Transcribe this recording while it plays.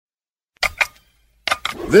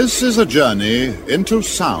This is a journey into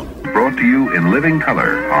sound. Brought to you in living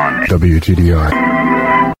color on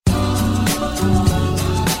WTDI.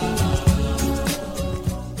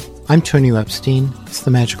 I'm Tony Epstein. It's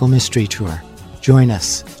the Magical Mystery Tour. Join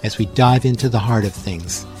us as we dive into the heart of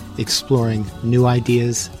things, exploring new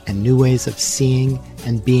ideas and new ways of seeing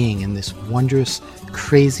and being in this wondrous,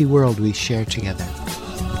 crazy world we share together.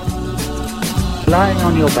 Lying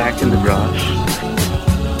on your back in the grass,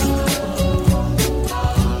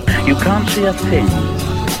 you can't see a thing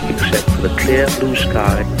except for the clear blue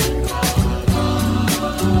sky,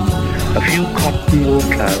 a few cotton wool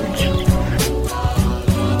clouds,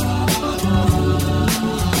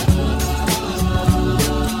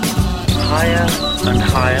 higher and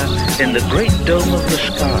higher in the great dome of the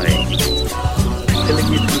sky,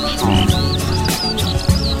 filling it with song.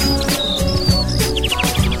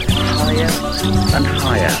 Higher and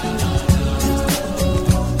higher,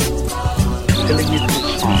 filling it with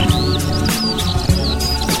song.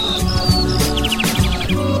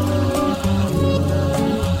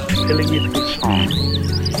 Filling it with song.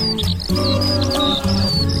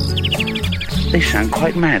 They sound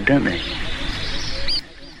quite mad, don't they?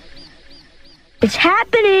 It's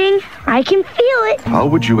happening. I can feel it. How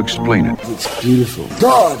would you explain it? It's beautiful.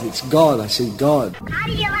 God, it's God. I see God. How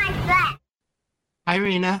do you like that? Hi,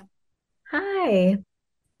 Rina. Hi.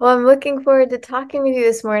 Well, I'm looking forward to talking with you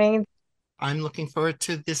this morning. I'm looking forward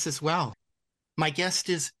to this as well. My guest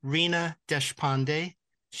is Rina Deshpande.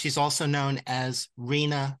 She's also known as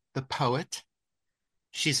Rina the Poet.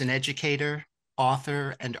 She's an educator,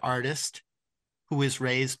 author, and artist who was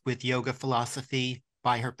raised with yoga philosophy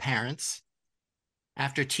by her parents.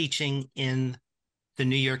 After teaching in the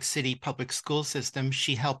New York City public school system,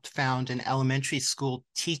 she helped found an elementary school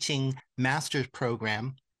teaching master's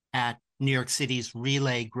program at New York City's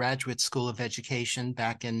Relay Graduate School of Education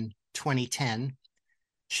back in 2010.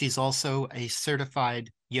 She's also a certified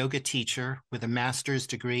yoga teacher with a master's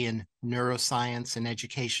degree in neuroscience and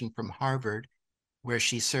education from Harvard, where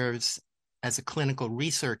she serves as a clinical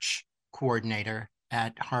research coordinator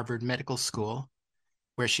at Harvard Medical School,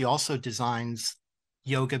 where she also designs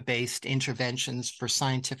yoga-based interventions for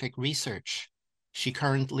scientific research. She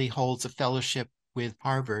currently holds a fellowship with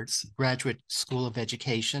Harvard's Graduate School of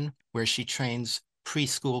Education, where she trains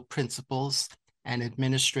preschool principals and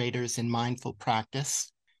administrators in mindful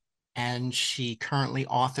practice. And she currently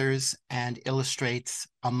authors and illustrates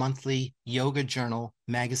a monthly yoga journal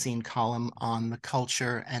magazine column on the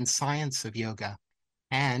culture and science of yoga.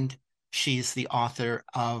 And she's the author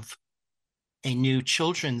of a new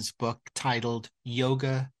children's book titled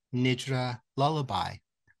Yoga, Nidra, Lullaby,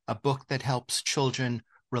 a book that helps children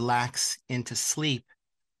relax into sleep.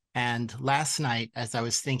 And last night, as I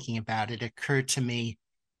was thinking about it, it occurred to me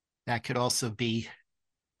that could also be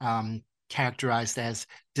characterized as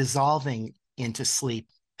dissolving into sleep,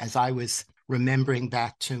 as I was remembering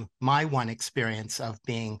back to my one experience of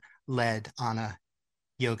being led on a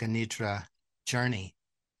Yoga Nidra journey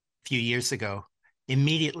a few years ago,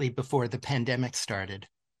 immediately before the pandemic started.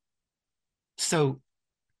 So,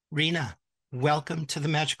 Rina, welcome to the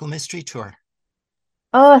Magical Mystery Tour.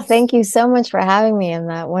 Oh, thank you so much for having me in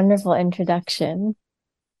that wonderful introduction.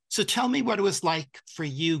 So tell me what it was like for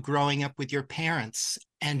you growing up with your parents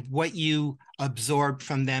and what you absorbed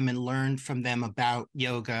from them and learned from them about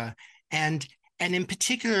yoga and in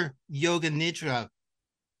particular, Yoga Nidra,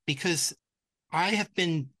 because I have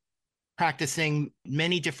been practicing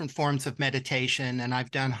many different forms of meditation, and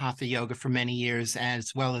I've done Hatha yoga for many years,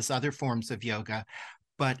 as well as other forms of yoga.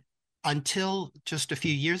 But until just a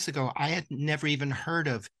few years ago, I had never even heard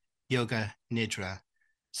of Yoga Nidra.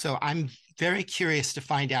 So I'm very curious to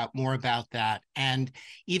find out more about that. And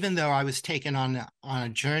even though I was taken on a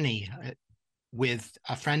journey with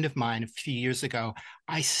a friend of mine a few years ago,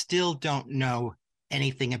 I still don't know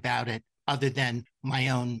anything about it other than my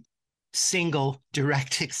own single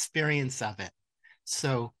direct experience of it.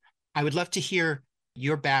 So I would love to hear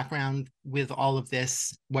your background with all of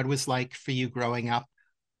this, what it was like for you growing up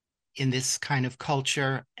in this kind of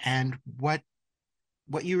culture, and what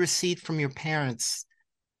you received from your parents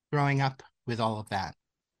growing up with all of that.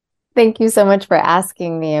 Thank you so much for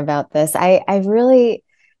asking me about this. I really,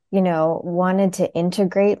 wanted to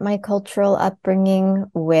integrate my cultural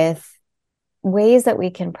upbringing with ways that we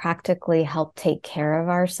can practically help take care of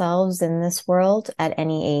ourselves in this world at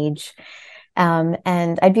any age.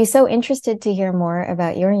 And I'd be so interested to hear more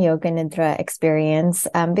about your Yoga Nidra experience,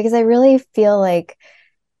 because I really feel like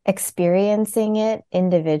experiencing it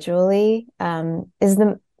individually is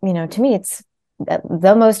to me, it's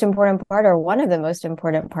the most important part, or one of the most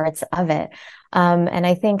important parts of it. And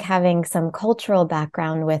I think having some cultural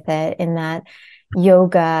background with it, in that,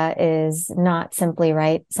 yoga is not simply,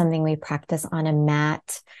 right, something we practice on a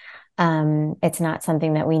mat. It's not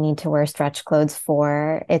something that we need to wear stretch clothes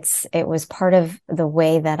for. It was part of the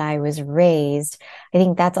way that I was raised. I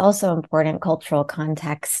think that's also important cultural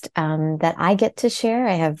context that I get to share.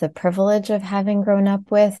 I have the privilege of having grown up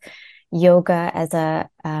with yoga as a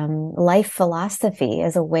life philosophy,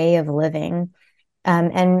 as a way of living.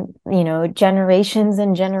 And generations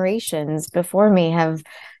and generations before me have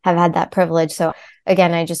had that privilege. So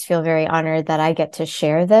again, I just feel very honored that I get to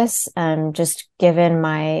share this, just given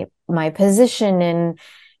my position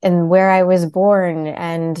in where I was born.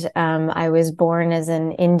 And I was born as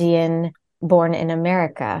an Indian born in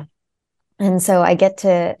America. And so I get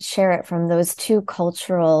to share it from those two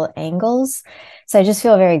cultural angles. So I just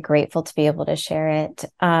feel very grateful to be able to share it.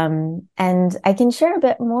 And I can share a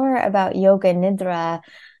bit more about Yoga Nidra.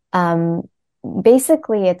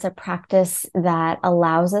 Basically, it's a practice that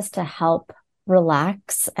allows us to help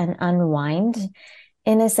relax and unwind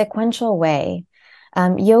in a sequential way.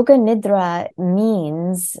 Yoga Nidra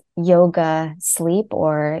means yoga sleep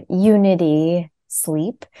or unity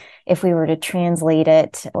sleep, if we were to translate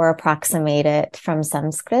it or approximate it from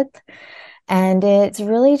Sanskrit. And it's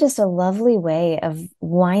really just a lovely way of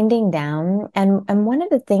winding down. And one of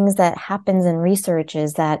the things that happens in research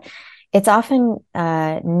is that it's often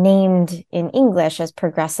named in English as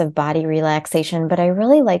progressive body relaxation, but I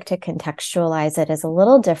really like to contextualize it as a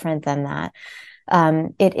little different than that.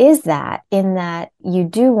 It is that, in that you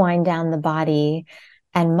do wind down the body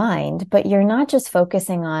and mind, but you're not just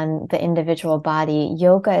focusing on the individual body.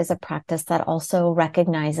 Yoga is a practice that also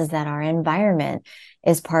recognizes that our environment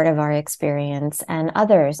is part of our experience and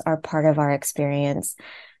others are part of our experience.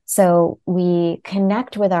 So we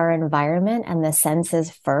connect with our environment and the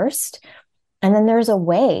senses first, and then there's a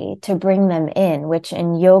way to bring them in, which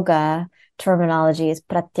in yoga terminology is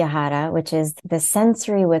pratyahara, which is the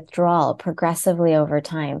sensory withdrawal progressively over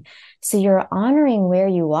time. So you're honoring where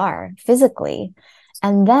you are physically,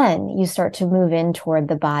 and then you start to move in toward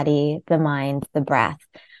the body, the mind, the breath.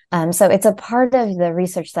 So it's a part of the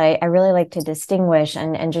research that I really like to distinguish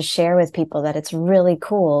and just share with people, that it's really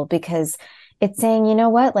cool, because it's saying, you know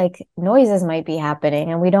what, like noises might be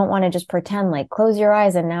happening and we don't want to just pretend like close your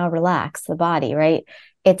eyes and now relax the body, right?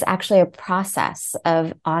 It's actually a process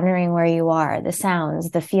of honoring where you are, the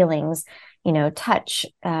sounds, the feelings, touch,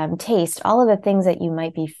 taste, all of the things that you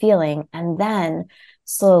might be feeling, and then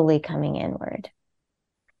slowly coming inward.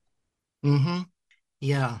 Mm-hmm.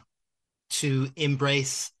 Yeah. To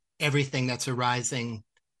embrace everything that's arising,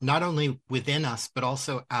 not only within us, but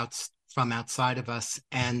also from outside of us,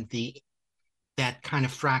 and that kind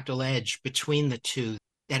of fractal edge between the two,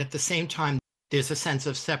 that at the same time, there's a sense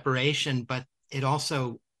of separation, but it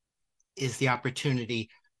also is the opportunity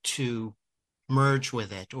to merge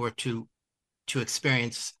with it, or to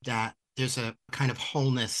experience that there's a kind of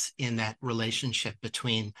wholeness in that relationship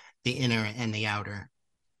between the inner and the outer.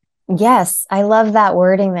 Yes, I love that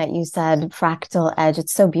wording that you said, fractal edge.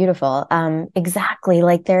 It's so beautiful. Exactly.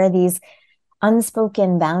 Like there are these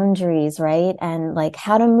unspoken boundaries, right? And like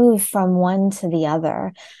how to move from one to the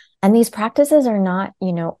other. And these practices are not,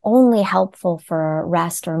 only helpful for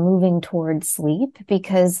rest or moving towards sleep,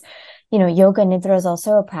 because, yoga nidra is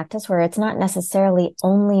also a practice where it's not necessarily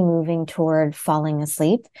only moving toward falling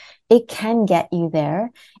asleep. It can get you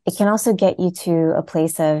there. It can also get you to a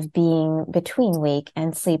place of being between wake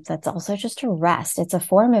and sleep. That's also just a rest. It's a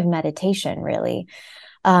form of meditation, really.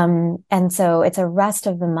 And so it's a rest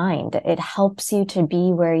of the mind. It helps you to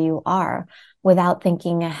be where you are without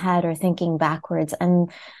thinking ahead or thinking backwards.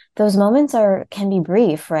 And those moments can be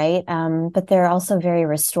brief, right? But they're also very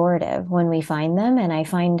restorative when we find them. And I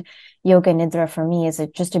find yoga nidra for me is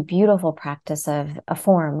just a beautiful practice of a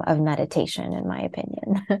form of meditation, in my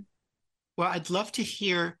opinion. Well, I'd love to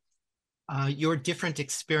hear your different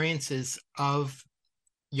experiences of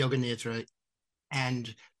yoga nidra,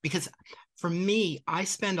 and because for me, I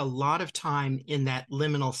spend a lot of time in that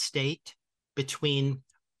liminal state between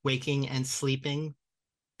waking and sleeping,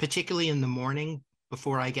 particularly in the morning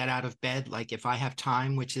before I get out of bed. Like if I have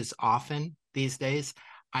time, which is often these days,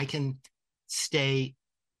 I can stay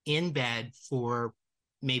in bed for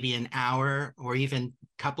maybe an hour or even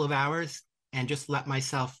a couple of hours and just let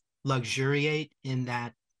myself luxuriate in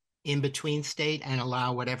that in-between state and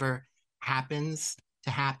allow whatever happens to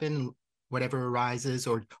happen, whatever arises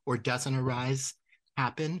or doesn't arise,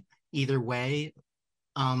 happen either way.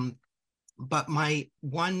 But my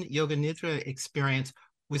one yoga nidra experience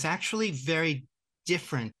was actually very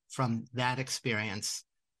different from that experience.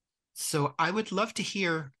 So I would love to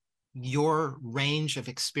hear your range of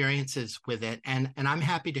experiences with it. And I'm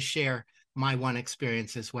happy to share my one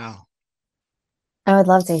experience as well. I would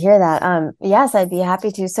love to hear that. Yes, I'd be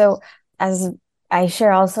happy to. So, as I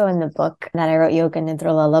share also in the book that I wrote, Yoga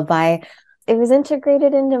Nidra Lullaby, it was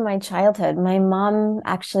integrated into my childhood. My mom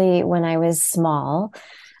actually, when I was small,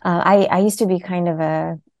 I used to be kind of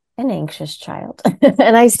an anxious child,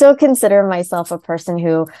 and I still consider myself a person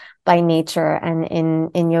who, by nature,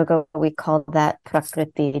 and in yoga we call that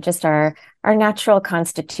prakriti, just our natural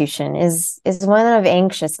constitution is one of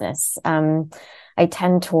anxiousness. I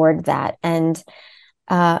tend toward that, and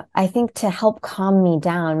I think to help calm me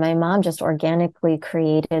down, my mom just organically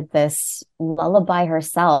created this lullaby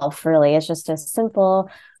herself, really. It's just a simple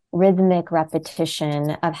rhythmic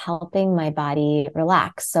repetition of helping my body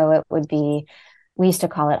relax. So it would be, we used to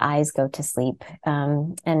call it eyes go to sleep.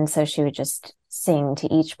 And so she would just sing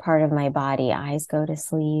to each part of my body, eyes go to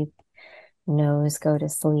sleep, nose go to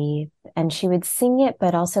sleep. And she would sing it,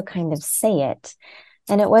 but also kind of say it.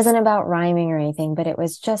 And it wasn't about rhyming or anything, but it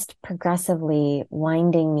was just progressively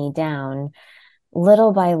winding me down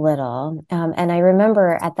little by little. And I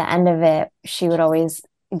remember at the end of it, she would always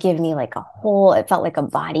give me like a whole, it felt like a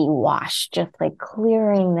body wash, just like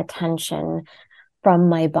clearing the tension from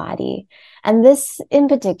my body. And this in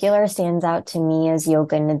particular stands out to me as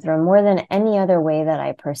yoga nidra more than any other way that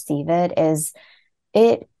I perceive it, is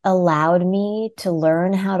it allowed me to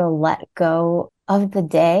learn how to let go of the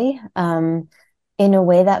day. In a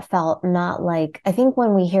way that felt not like, I think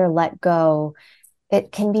when we hear let go,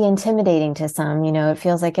 it can be intimidating to some. It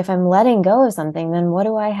feels like if I'm letting go of something, then what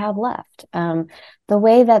do I have left? The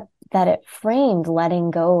way that it framed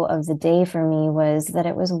letting go of the day for me was that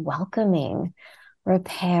it was welcoming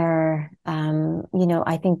repair,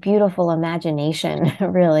 I think beautiful imagination,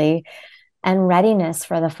 really, and readiness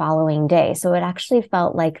for the following day. So it actually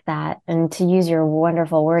felt like that. And to use your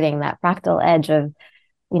wonderful wording, that fractal edge of,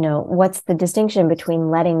 what's the distinction between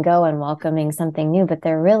letting go and welcoming something new? But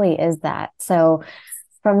there really is that. So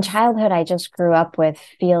from childhood, I just grew up with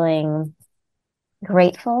feeling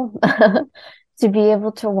grateful to be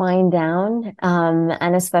able to wind down.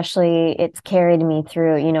 And especially it's carried me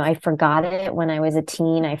through, I forgot it when I was a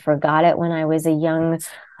teen. I forgot it when I was a young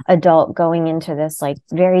adult going into this like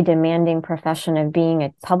very demanding profession of being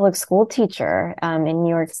a public school teacher in New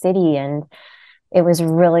York City. And it was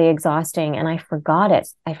really exhausting and I forgot it.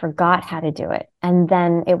 I forgot how to do it. And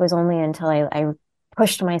then it was only until I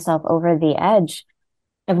pushed myself over the edge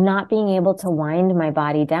of not being able to wind my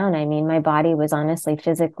body down. I mean, my body was honestly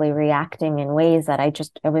physically reacting in ways that I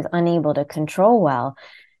was unable to control well.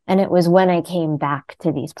 And it was when I came back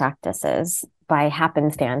to these practices by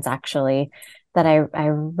happenstance, actually, that I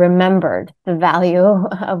remembered the value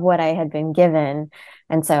of what I had been given.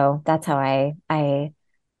 And so that's how I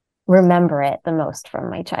remember it the most from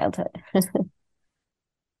my childhood.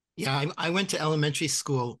 Yeah, I went to elementary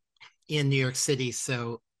school in New York City,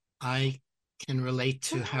 so I can relate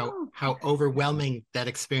to how overwhelming that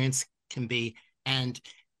experience can be. And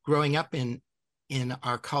growing up in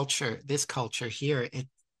our culture, this culture here, it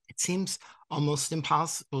seems almost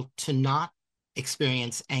impossible to not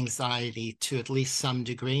experience anxiety to at least some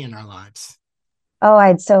degree in our lives. Oh,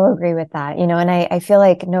 I'd so agree with that. And I feel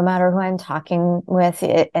like no matter who I'm talking with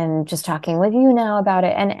and just talking with you now about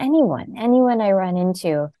it, and anyone I run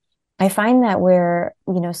into, I find that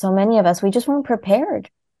so many of us, we just weren't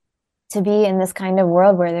prepared to be in this kind of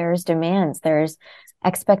world where there's demands, there's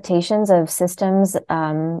expectations of systems,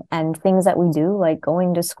 and things that we do, like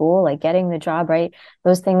going to school, like getting the job, right?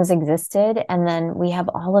 Those things existed. And then we have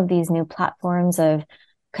all of these new platforms of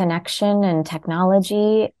connection and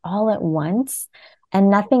technology all at once, and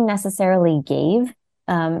nothing necessarily gave,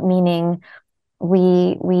 meaning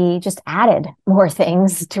we just added more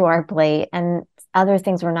things to our plate and other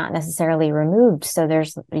things were not necessarily removed. So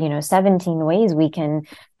there's 17 ways we can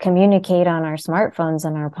communicate on our smartphones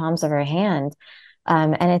and our palms of our hand.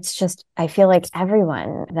 And it's just, I feel like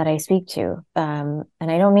everyone that I speak to, and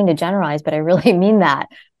I don't mean to generalize, but I really mean that,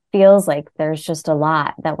 feels like there's just a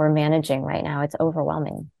lot that we're managing right now. It's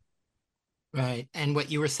overwhelming. Right. And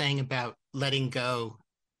what you were saying about letting go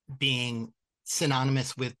being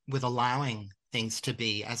synonymous with allowing things to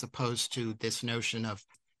be, as opposed to this notion of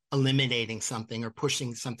eliminating something or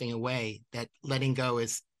pushing something away, that letting go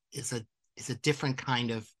is a different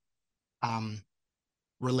kind of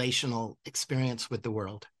relational experience with the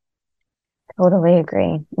world. Totally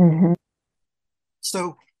agree. Mm-hmm.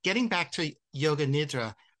 So getting back to Yoga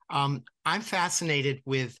Nidra, I'm fascinated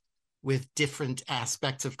with different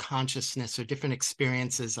aspects of consciousness or different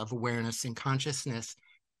experiences of awareness and consciousness.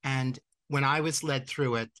 And when I was led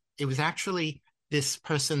through it, it was actually this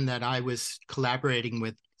person that I was collaborating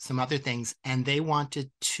with some other things, and they wanted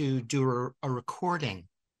to do a recording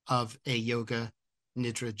of a yoga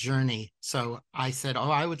Nidra journey. So I said,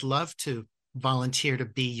 oh, I would love to volunteer to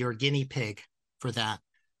be your guinea pig for that.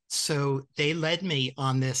 So they led me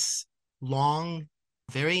on this long,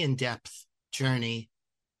 very in-depth journey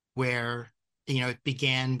where, it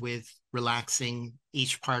began with relaxing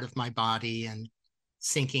each part of my body and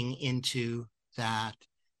sinking into that.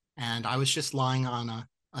 And I was just lying on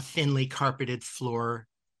a thinly carpeted floor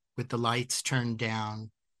with the lights turned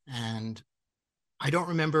down. And I don't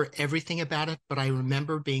remember everything about it, but I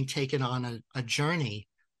remember being taken on a journey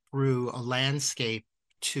through a landscape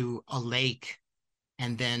to a lake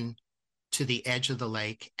and then to the edge of the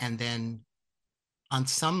lake, and then on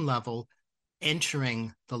some level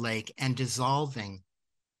entering the lake and dissolving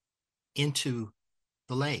into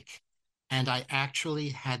the lake. And I actually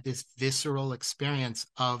had this visceral experience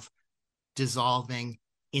of dissolving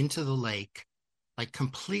into the lake, like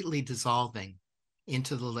completely dissolving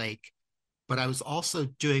into the lake. But I was also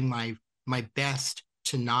doing my best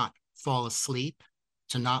to not fall asleep,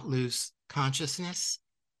 to not lose consciousness.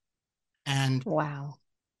 And Wow.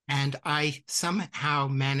 And I somehow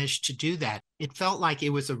managed to do that. It felt like it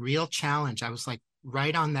was a real challenge. I was like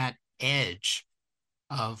right on that edge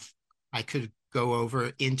of I could go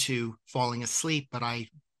over into falling asleep, but I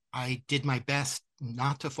did my best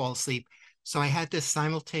not to fall asleep. So I had this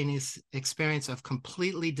simultaneous experience of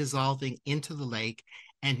completely dissolving into the lake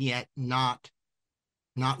and yet not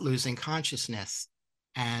losing consciousness.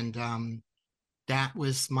 And that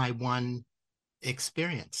was my one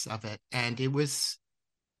experience of it. And it was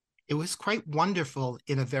quite wonderful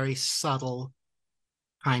in a very subtle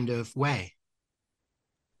kind of way.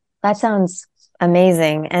 That sounds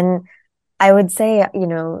amazing. And I would say,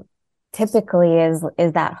 typically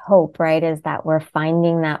is that hope, right? Is that we're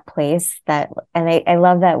finding that place and I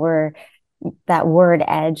love that that word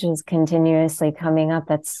edge is continuously coming up.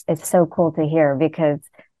 It's so cool to hear, because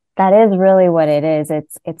that is really what it is.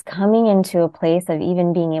 It's coming into a place of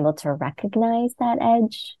even being able to recognize that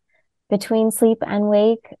edge between sleep and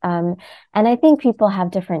wake. And I think people have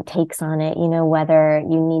different takes on it, whether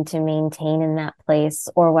you need to maintain in that place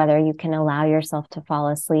or whether you can allow yourself to fall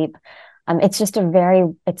asleep. It's just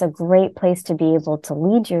it's a great place to be able to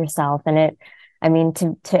lead yourself. And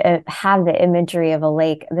to have the imagery of a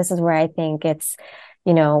lake, this is where I think it's,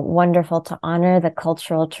 wonderful to honor the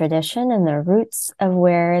cultural tradition and the roots of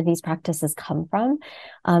where these practices come from.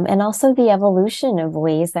 And also the evolution of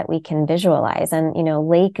ways that we can visualize. And,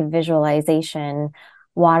 lake visualization,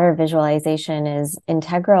 water visualization is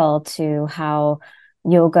integral to how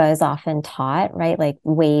yoga is often taught, right? Like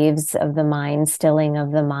waves of the mind, stilling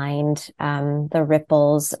of the mind, the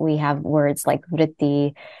ripples. We have words like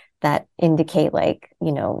vritti that indicate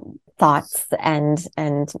thoughts and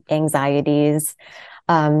anxieties.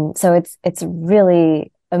 So it's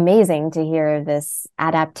really amazing to hear this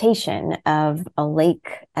adaptation of a lake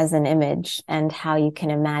as an image and how you can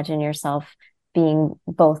imagine yourself being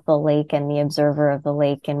both the lake and the observer of the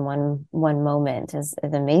lake in one moment is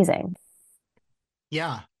amazing.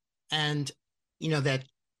 Yeah. And, that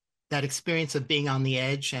experience of being on the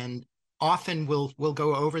edge, and often we'll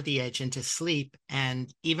go over the edge into sleep.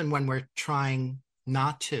 And even when we're trying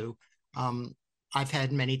not to, I've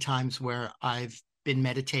had many times where I've been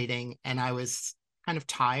meditating and I was kind of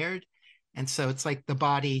tired. And so it's like the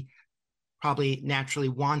body probably naturally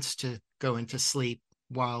wants to go into sleep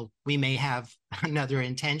while we may have another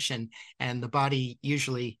intention, and the body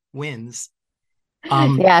usually wins.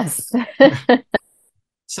 Yes.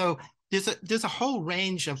 So there's a whole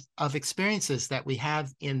range of experiences that we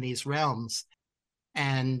have in these realms.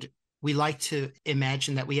 And we like to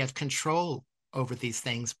imagine that we have control over these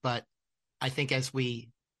things. But I think as we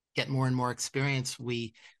get more and more experience,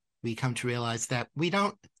 we come to realize that we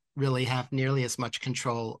don't really have nearly as much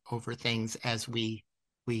control over things as we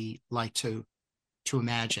like to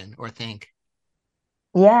imagine or think.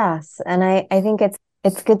 Yes. And I think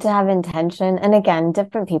it's good to have intention. And again,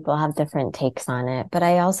 different people have different takes on it. But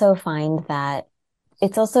I also find that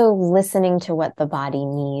it's also listening to what the body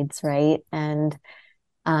needs, right? And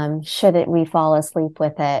we fall asleep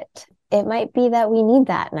with it, it might be that we need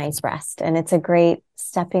that nice rest. And it's a great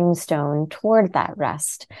stepping stone toward that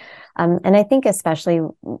rest. And I think especially,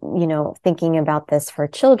 thinking about this for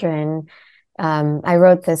children, I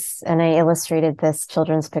wrote this and I illustrated this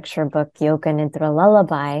children's picture book, Yoga Nidra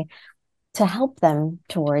Lullaby, to help them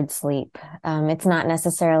towards sleep. It's not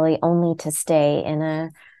necessarily only to stay in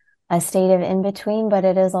a state of in between, but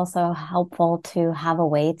it is also helpful to have a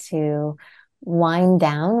way to wind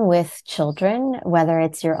down with children, whether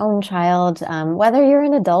it's your own child, whether you're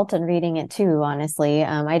an adult and reading it too, honestly.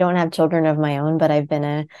 I don't have children of my own, but I've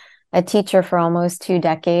been a teacher for almost 2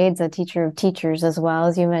 decades, a teacher of teachers as well,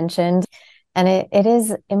 as you mentioned. And it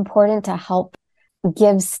is important to help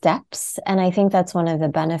give steps. And I think that's one of the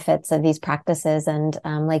benefits of these practices. And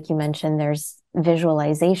like you mentioned, there's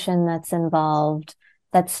visualization that's involved,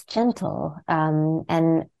 that's gentle.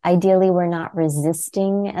 And ideally, we're not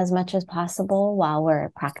resisting as much as possible while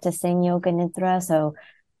we're practicing Yoga Nidra. So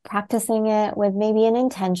practicing it with maybe an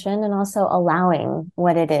intention and also allowing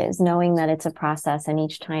what it is, knowing that it's a process and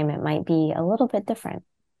each time it might be a little bit different.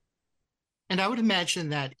 And I would imagine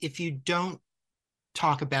that if you don't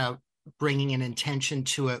talk about bringing an intention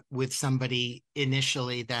to it with somebody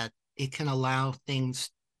initially, that it can allow things,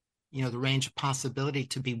 the range of possibility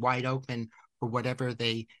to be wide open for whatever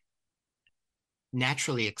they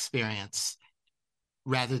naturally experience,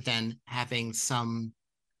 rather than having some,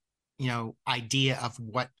 idea of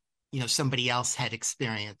what, somebody else had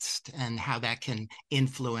experienced and how that can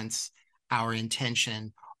influence our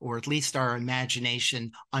intention, or at least our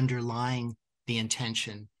imagination underlying the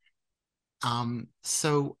intention.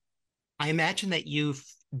 So I imagine that you've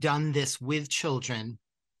done this with children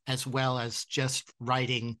as well as just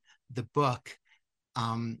writing the book.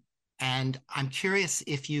 And I'm curious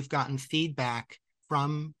if you've gotten feedback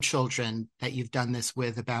from children that you've done this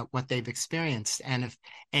with about what they've experienced, and if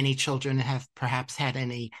any children have perhaps had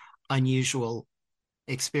any unusual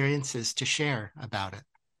experiences to share about it.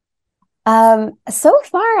 So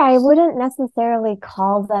far, I wouldn't necessarily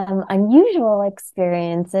call them unusual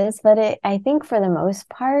experiences, but I think for the most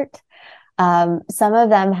part, some of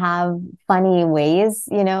them have funny ways,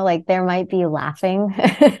 like there might be laughing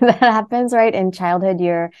that happens, right? In childhood,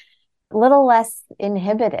 you're a little less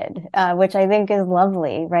inhibited, which I think is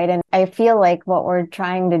lovely, right? And I feel like what we're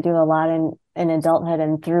trying to do a lot in adulthood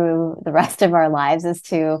and through the rest of our lives is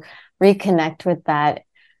to reconnect with that,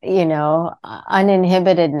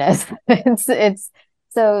 uninhibitedness. It's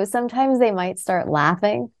so sometimes they might start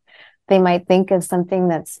laughing. They might think of something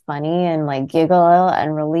that's funny and like giggle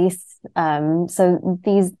and release. So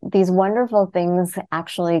these wonderful things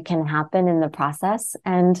actually can happen in the process.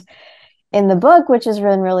 And in the book, which has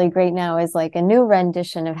been really great now, is like a new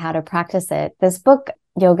rendition of how to practice it. This book,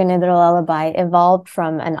 Yoga Nidra Lullaby, evolved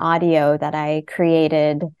from an audio that I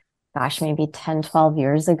created, maybe 10, 12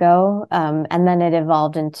 years ago. And then it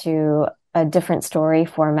evolved into a different story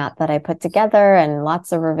format that I put together and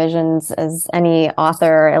lots of revisions, as any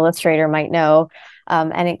author or illustrator might know.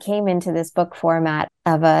 And it came into this book format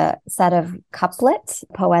of a set of couplets,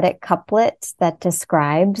 poetic couplets that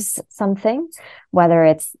describes something, whether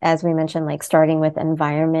it's, as we mentioned, like starting with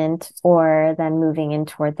environment or then moving in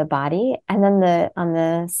toward the body. And then on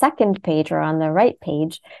the second page or on the right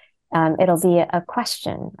page, it'll be a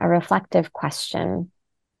question, a reflective question.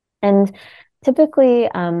 And typically,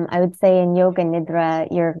 I would say in Yoga Nidra,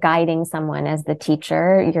 you're guiding someone as the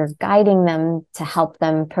teacher. You're guiding them to help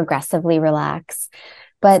them progressively relax.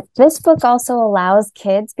 But this book also allows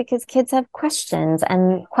kids, because kids have questions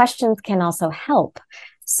and questions can also help.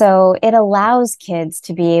 So it allows kids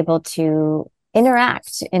to be able to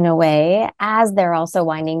interact in a way as they're also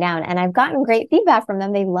winding down. And I've gotten great feedback from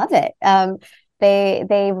them. They love it.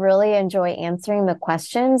 They really enjoy answering the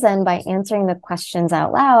questions. And by answering the questions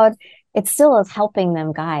out loud, it still is helping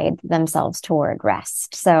them guide themselves toward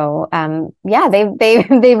rest. So,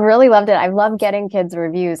 they've really loved it. I've loved getting kids'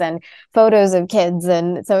 reviews and photos of kids.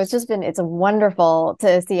 And so it's wonderful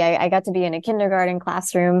to see. I got to be in a kindergarten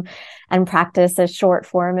classroom and practice a short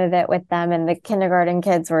form of it with them. And the kindergarten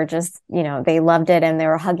kids were just, they loved it. And they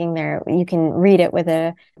were hugging you can read it with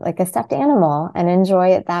a stuffed animal and enjoy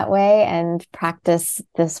it that way, and practice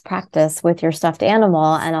this practice with your stuffed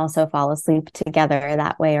animal and also fall asleep together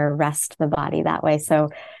that way, or rest the body that way. So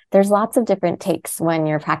there's lots of different takes when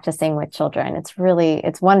you're practicing with children.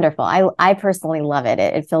 It's wonderful. I personally love it.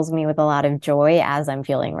 It fills me with a lot of joy as I'm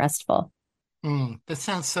feeling restful. That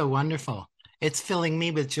sounds so wonderful. It's filling me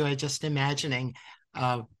with joy just imagining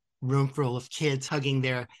a room full of kids hugging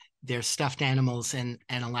their stuffed animals and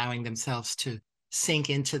allowing themselves to sink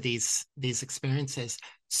into these experiences.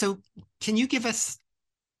 So can you give us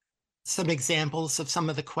some examples of some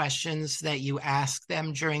of the questions that you ask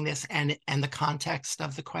them during this, and the context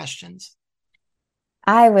of the questions?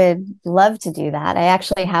 I would love to do that. I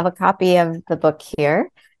actually have a copy of the book here,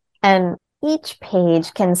 and each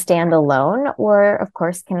page can stand alone, or of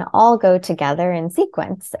course can all go together in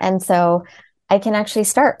sequence. And so I can actually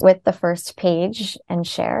start with the first page and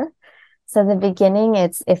share. So the beginning,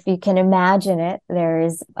 it's, if you can imagine it,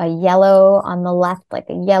 there's a yellow on the left, like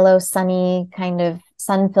a yellow sunny kind of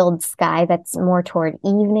sun-filled sky that's more toward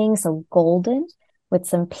evening, so golden, with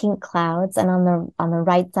some pink clouds. And on the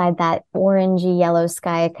right side, that orangey yellow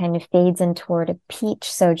sky kind of fades in toward a peach.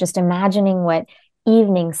 So just imagining what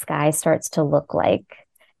evening sky starts to look like.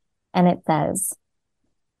 And it says,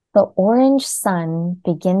 the orange sun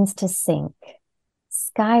begins to sink.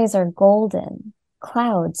 Skies are golden.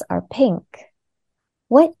 Clouds are pink.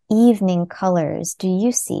 What evening colors do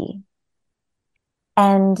you see?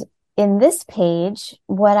 And in this page,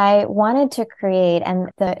 what I wanted to create, and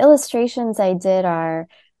the illustrations I did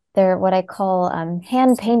they're what I call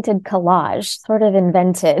hand-painted collage, sort of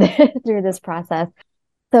invented through this process.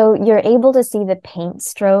 So you're able to see the paint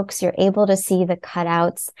strokes, you're able to see the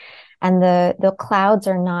cutouts, and the clouds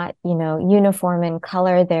are not, uniform in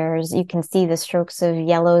color. You can see the strokes of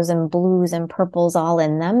yellows and blues and purples all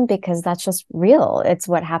in them, because that's just real. It's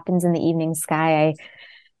what happens in the evening sky.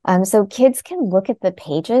 So kids can look at the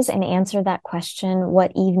pages and answer that question,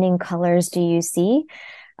 what evening colors do you see?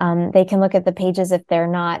 They can look at the pages if they're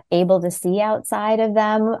not able to see outside of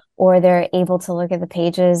them, or they're able to look at the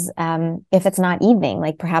pages if it's not evening,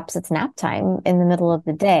 like perhaps it's nap time in the middle of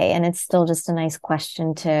the day, and it's still just a nice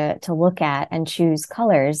question to look at and choose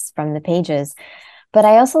colors from the pages. But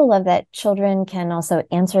I also love that children can also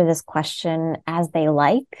answer this question as they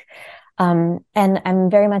like. And I'm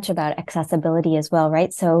very much about accessibility as well,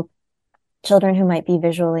 right? So children who might be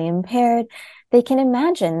visually impaired, they can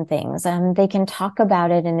imagine things. They can talk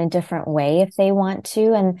about it in a different way if they want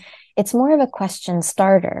to. And it's more of a question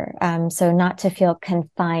starter. So not to feel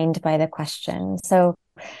confined by the question. So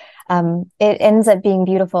it ends up being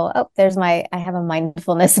beautiful. Oh, I have a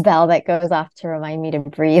mindfulness bell that goes off to remind me to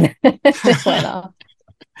breathe. It went off.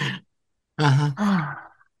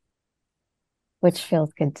 Which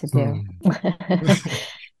feels good to do.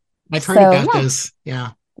 I've heard about those.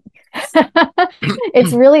 Yeah.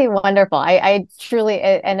 It's really wonderful. I truly,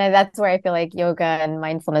 and that's where I feel like yoga and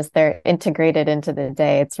mindfulness, they're integrated into the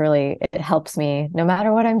day. It helps me no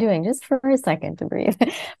matter what I'm doing, just for a second to breathe.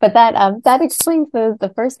 But that explains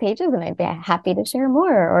the first pages, and I'd be happy to share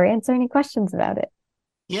more or answer any questions about it.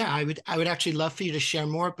 Yeah, I would actually love for you to share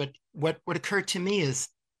more. But what occurred to me is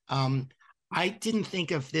I didn't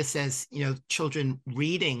think of this as, children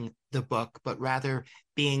reading the book, but rather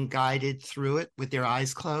being guided through it with their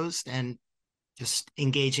eyes closed and just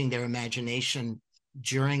engaging their imagination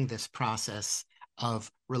during this process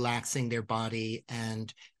of relaxing their body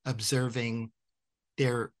and observing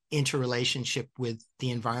their interrelationship with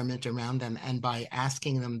the environment around them. And by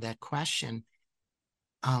asking them that question,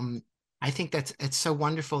 I think it's so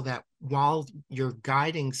wonderful that while you're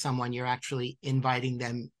guiding someone, you're actually inviting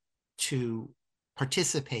them to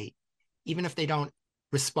participate, even if they don't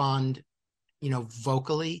respond,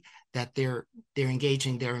 vocally, that they're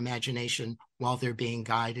engaging their imagination while they're being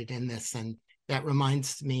guided in this. And that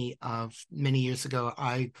reminds me of many years ago,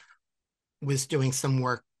 I was doing some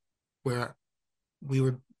work where we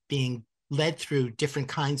were being led through different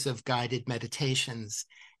kinds of guided meditations,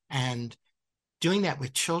 and doing that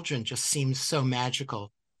with children just seems so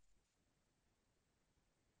magical.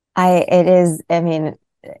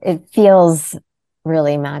 It feels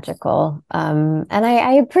really magical. And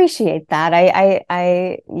I appreciate that.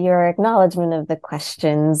 Your acknowledgement of the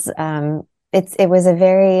questions, it was a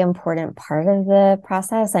very important part of the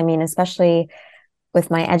process. Especially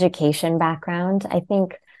with my education background,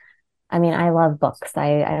 I love books.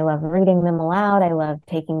 I love reading them aloud. I love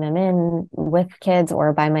taking them in with kids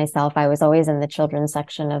or by myself. I was always in the children's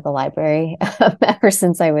section of the library ever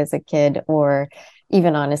since I was a kid, or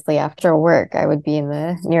even honestly after work, I would be in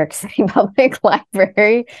the New York City Public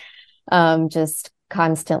Library, just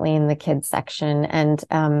constantly in the kids section. And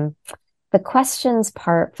the questions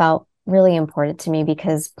part felt really important to me,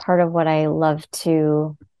 because part of what I love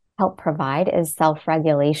to help provide is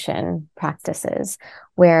self-regulation practices,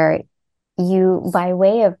 where you, by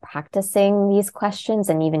way of practicing these questions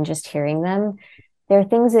and even just hearing them, there are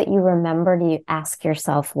things that you remember to ask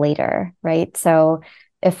yourself later, right? So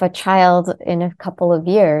if a child in a couple of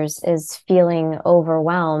years is feeling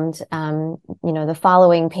overwhelmed, the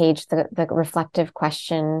following page, the reflective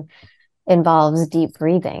question involves deep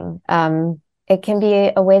breathing. It can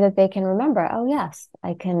be a way that they can remember, oh yes,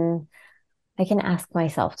 I can ask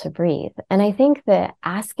myself to breathe. And I think the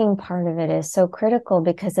asking part of it is so critical,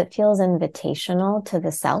 because it feels invitational to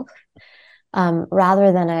the self,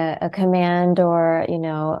 rather than a command or,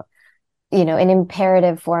 an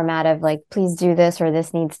imperative format of like, please do this or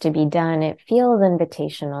this needs to be done. It feels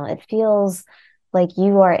invitational. It feels like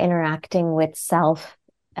you are interacting with self,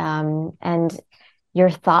 and your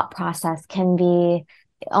thought process can be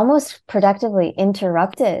almost productively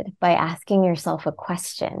interrupted by asking yourself a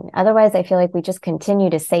question. Otherwise, I feel like we just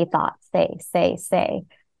continue to say thoughts, say.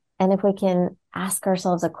 And if we can ask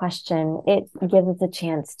ourselves a question, it gives us a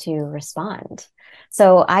chance to respond.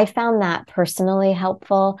 So I found that personally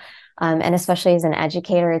helpful. And especially as an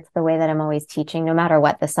educator, it's the way that I'm always teaching, no matter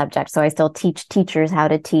what the subject. So I still teach teachers how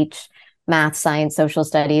to teach math, science, social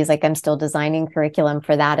studies. Like I'm still designing curriculum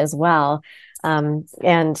for that as well.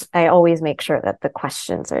 And I always make sure that the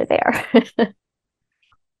questions are there.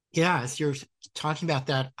 Yeah, as you're talking about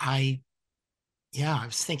that, I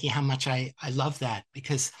was thinking how much I love that,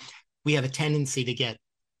 because we have a tendency to get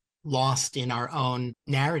lost in our own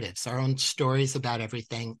narratives, our own stories about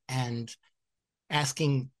everything, and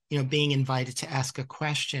asking, being invited to ask a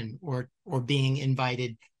question, or being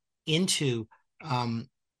invited into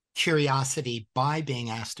curiosity by being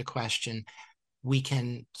asked a question, we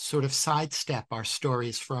can sort of sidestep our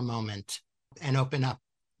stories for a moment and open up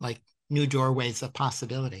like new doorways of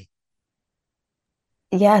possibility.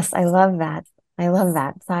 Yes, I love that. I love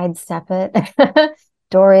that. Sidestep it.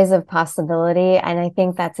 Doorways of possibility. And I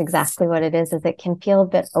think that's exactly what it is it can feel a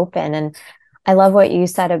bit open. And I love what you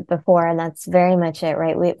said before, and that's very much it,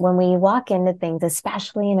 right? When we walk into things,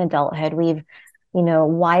 especially in adulthood, we've,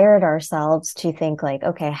 wired ourselves to think like,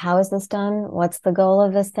 okay, how is this done? What's the goal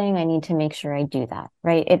of this thing? I need to make sure I do that,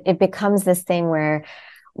 right? It becomes this thing where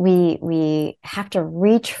we have to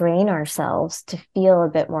retrain ourselves to feel a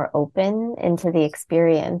bit more open into the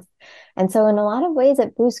experience. And so in a lot of ways,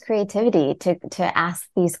 it boosts creativity to ask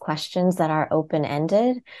these questions that are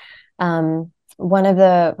open-ended. One of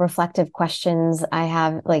the reflective questions I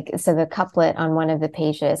have, so the couplet on one of the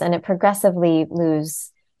pages, and it progressively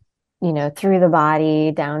moves, through the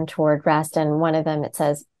body down toward rest. And one of them, it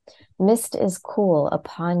says, "Mist is cool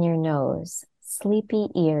upon your nose. Sleepy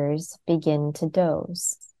ears begin to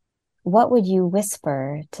doze. What would you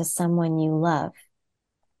whisper to someone you love?"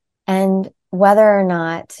 And whether or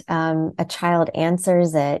not a child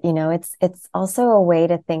answers it, it's also a way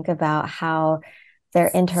to think about how they're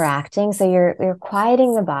interacting. So you're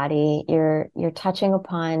quieting the body, you're touching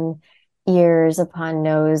upon ears, upon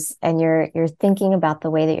nose, and you're thinking about the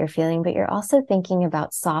way that you're feeling, but you're also thinking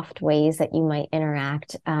about soft ways that you might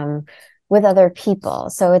interact with other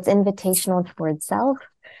people. So it's invitational towards self,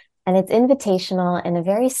 and it's invitational in a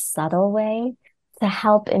very subtle way to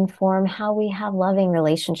help inform how we have loving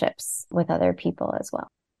relationships with other people as well.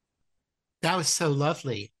 That was so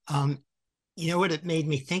lovely. What it made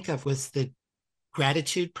me think of was the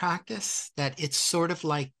gratitude practice, that it's sort of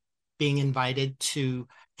like being invited to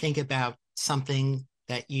think about something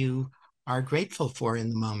that you are grateful for in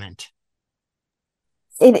the moment.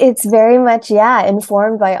 It's very much,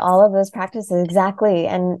 informed by all of those practices. Exactly.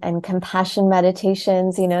 And compassion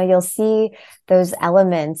meditations, you'll see those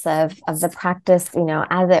elements of the practice,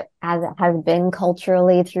 as it has been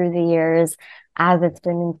culturally through the years, as it's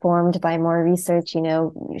been informed by more research,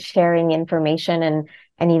 sharing information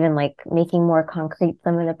and even like making more concrete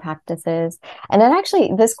some of the practices. And then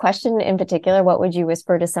actually this question in particular, what would you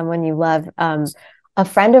whisper to someone you love? A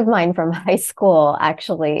friend of mine from high school,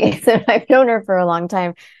 actually, so I've known her for a long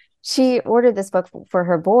time. She ordered this book for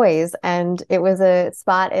her boys, and it was a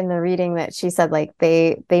spot in the reading that she said, like,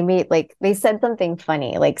 they said something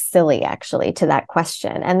funny, like silly, actually, to that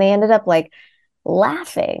question. And they ended up like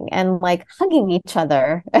laughing and like hugging each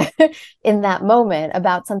other in that moment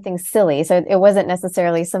about something silly. So it wasn't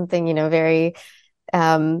necessarily something, very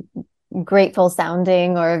grateful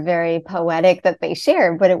sounding or very poetic that they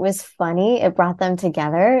shared, but it was funny. It brought them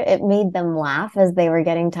together. It made them laugh as they were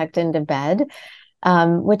getting tucked into bed,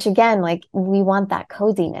 which again, like we want that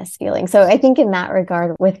coziness feeling. So I think in that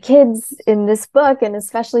regard with kids in this book, and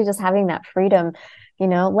especially just having that freedom,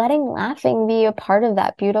 letting laughing be a part of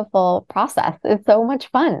that beautiful process. It's so much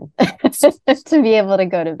fun to be able to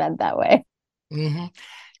go to bed that way. Mm-hmm.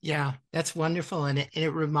 Yeah, that's wonderful. And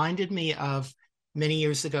it reminded me of many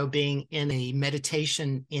years ago being in a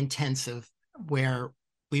meditation intensive where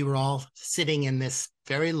we were all sitting in this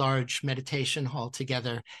very large meditation hall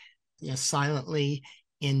together, silently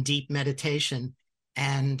in deep meditation.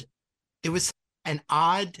 And it was an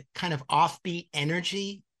odd kind of offbeat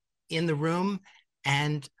energy in the room.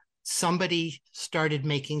 And somebody started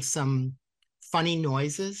making some funny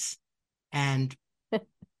noises. And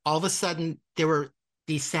all of a sudden there were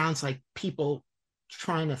these sounds like people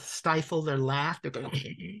trying to stifle their laughter,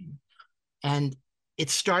 and it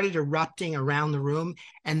started erupting around the room.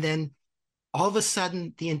 And then all of a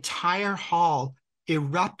sudden, the entire hall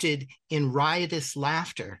erupted in riotous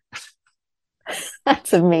laughter.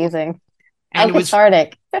 That's amazing. And How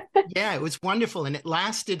cathartic. It was wonderful. And it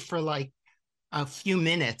lasted for like a few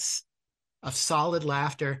minutes of solid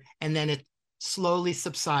laughter. And then it slowly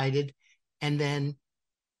subsided. And then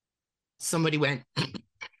somebody went,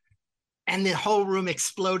 and the whole room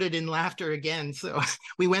exploded in laughter again. So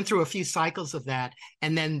we went through a few cycles of that.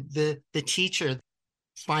 And then the teacher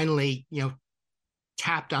finally,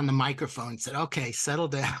 tapped on the microphone and said, okay, settle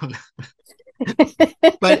down.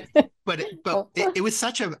 but it was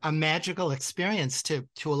such a magical experience to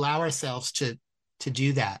allow ourselves to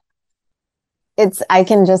do that. I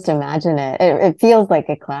can just imagine it. It feels like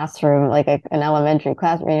a classroom, like an elementary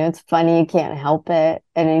classroom. It's funny, you can't help it,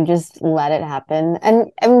 and you just let it happen. And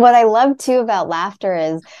what I love too about laughter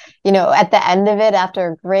is, at the end of it,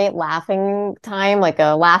 after a great laughing time, like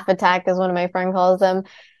a laugh attack, as one of my friends calls them,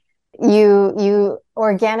 you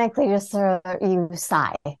organically just sort of you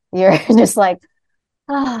sigh. You're just like,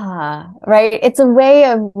 right. It's a way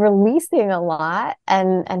of releasing a lot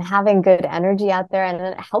and having good energy out there, and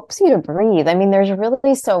it helps you to breathe. I mean, there's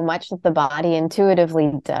really so much that the body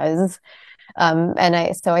intuitively does.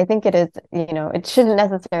 So I think it is, it shouldn't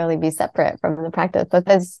necessarily be separate from the practice, but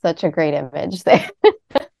that's such a great image there.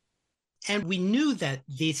 And we knew that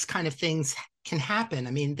these kind of things can happen.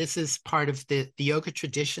 I mean, this is part of the yoga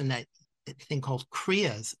tradition, that thing called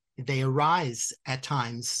kriyas. They arise at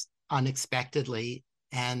times unexpectedly,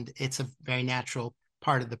 and it's a very natural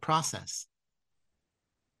part of the process.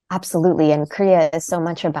 Absolutely. And Kriya is so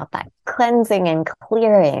much about that cleansing and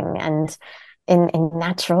clearing and in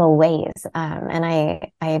natural ways.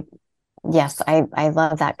 And yes, I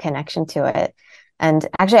love that connection to it. And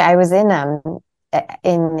actually, I was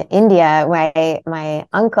in India, where my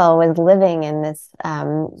uncle was living in this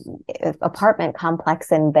apartment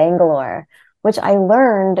complex in Bangalore, which I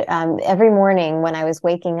learned every morning when I was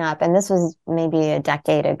waking up. And this was maybe a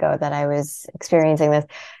decade ago that I was experiencing this.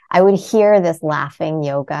 I would hear this laughing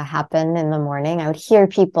yoga happen in the morning. I would hear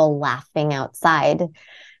people laughing outside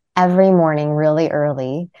every morning really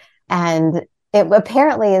early. And it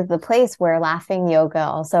apparently is the place where laughing yoga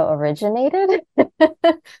also originated.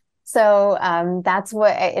 So that's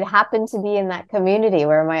what it happened to be, in that community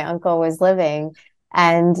where my uncle was living.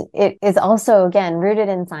 And it is also, again, rooted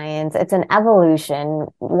in science. It's an evolution.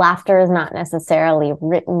 Laughter is not necessarily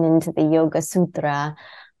written into the Yoga Sutra,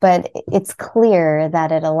 but it's clear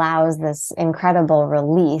that it allows this incredible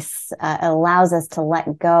release. It allows us to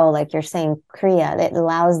let go, like you're saying, Kriya. It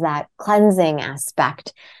allows that cleansing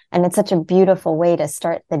aspect. And it's such a beautiful way to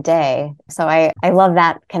start the day. So I love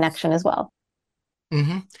that connection as well.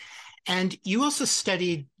 Mm-hmm. And you also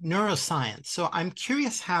studied neuroscience. So I'm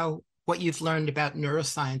curious how what you've learned about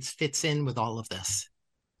neuroscience fits in with all of this.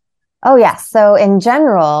 Oh, yes. So in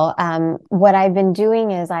general, what I've been doing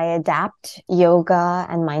is I adapt yoga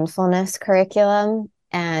and mindfulness curriculum,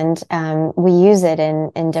 and we use it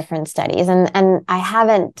in different studies. And I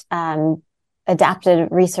haven't adapted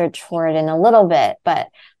research for it in a little bit, but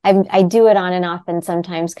I do it on and off, and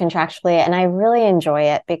sometimes contractually. And I really enjoy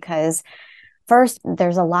it because, first,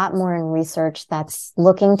 there's a lot more in research that's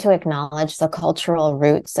looking to acknowledge the cultural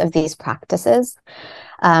roots of these practices.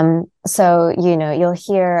 So, you'll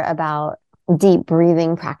hear about deep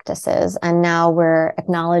breathing practices, and now we're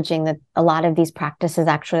acknowledging that a lot of these practices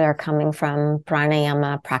actually are coming from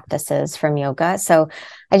pranayama practices from yoga. So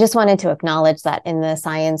I just wanted to acknowledge that in the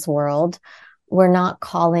science world, we're not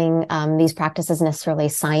calling these practices necessarily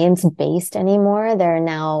science-based anymore. They're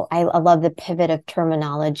now, I love the pivot of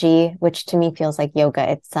terminology, which to me feels like yoga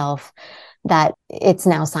itself, that it's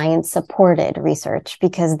now science-supported research,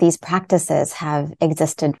 because these practices have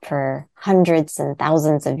existed for hundreds and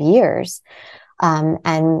thousands of years.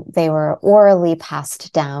 And they were orally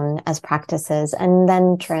passed down as practices and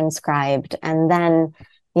then transcribed. And then,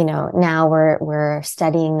 now we're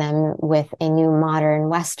studying them with a new modern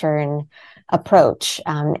Western approach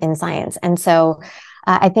in science. And so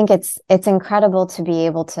I think it's incredible to be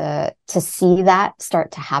able to see that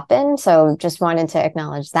start to happen. So just wanted to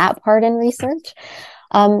acknowledge that part in research,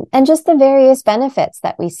 and just the various benefits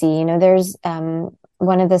that we see. There's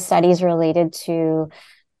one of the studies related to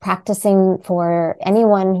practicing for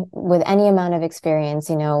anyone with any amount of experience.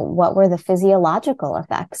 What were the physiological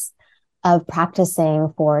effects of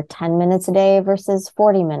practicing for 10 minutes a day versus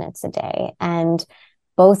 40 minutes a day? And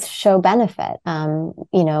both show benefit.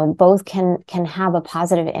 Both can have a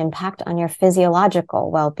positive impact on your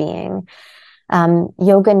physiological well-being.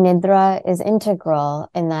 Yoga Nidra is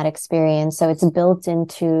integral in that experience. So it's built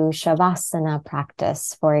into Shavasana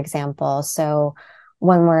practice, for example. So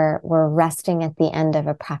when we're resting at the end of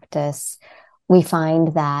a practice, we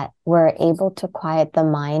find that we're able to quiet the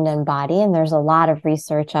mind and body. And there's a lot of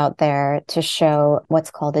research out there to show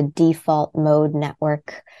what's called a default mode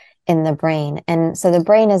network in the brain. And so the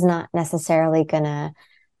brain is not necessarily going to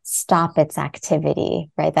stop its activity,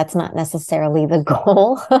 right? That's not necessarily the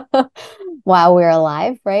goal while we're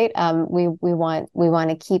alive, right? We want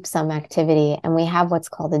to keep some activity, and we have what's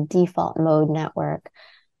called a default mode network.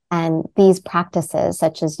 And these practices,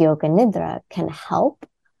 such as Yoga Nidra, can help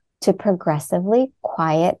to progressively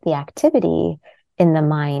quiet the activity in the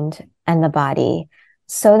mind and the body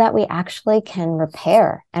so that we actually can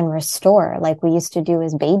repair and restore like we used to do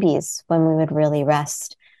as babies when we would really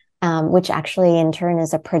rest, which actually in turn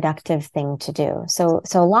is a productive thing to do. So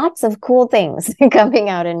lots of cool things coming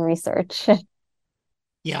out in research.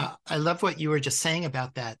 Yeah, I love what you were just saying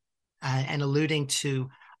about that, and alluding to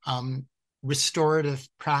restorative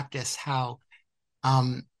practice, how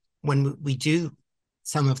when we do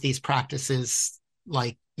some of these practices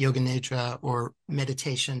like yoga nidra or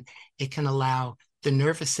meditation, it can allow the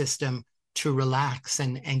nervous system to relax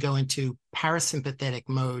and go into parasympathetic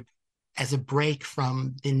mode as a break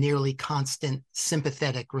from the nearly constant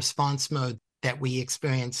sympathetic response mode that we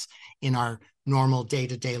experience in our normal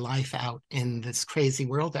day-to-day life out in this crazy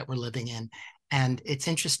world that we're living in. And it's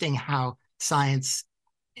interesting how science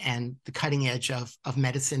and the cutting edge of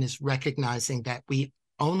medicine is recognizing that we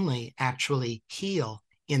only actually heal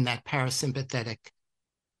in that parasympathetic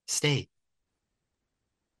state.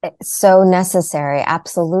 It's so necessary,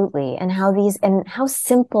 absolutely. And how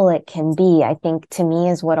simple it can be, I think to me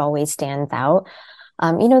is what always stands out.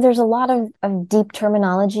 There's a lot of deep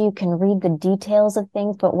terminology. You can read the details of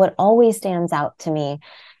things, but what always stands out to me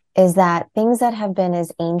is that things that have been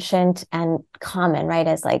as ancient and common, right?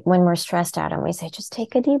 As like when we're stressed out and we say, just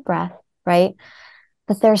take a deep breath, right?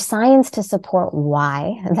 But there's science to support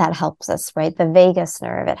why that helps us, right? The vagus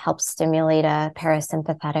nerve, it helps stimulate a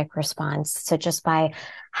parasympathetic response. So just by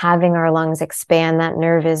having our lungs expand, that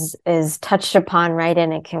nerve is touched upon, right?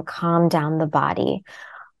 And it can calm down the body.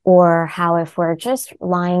 Or how if we're just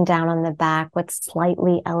lying down on the back with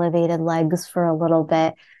slightly elevated legs for a little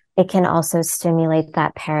bit, it can also stimulate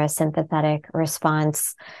that parasympathetic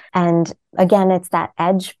response. And again, it's that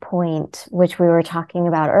edge point, which we were talking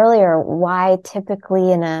about earlier, why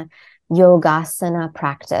typically in a yogasana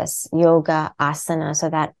practice, yoga asana, so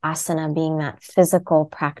that asana being that physical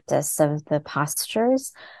practice of the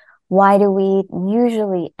postures, why do we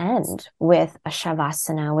usually end with a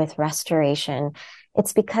shavasana, with restoration?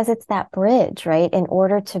 It's because it's that bridge, right? In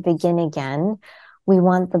order to begin again, we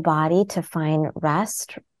want the body to find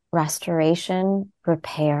rest, restoration,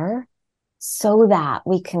 repair, so that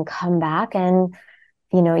we can come back. And,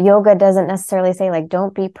 yoga doesn't necessarily say like,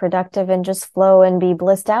 don't be productive and just flow and be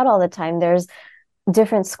blissed out all the time. There's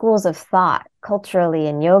different schools of thought culturally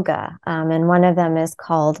in yoga. And one of them is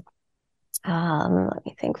called, let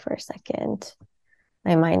me think for a second.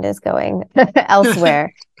 My mind is going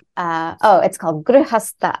elsewhere. It's called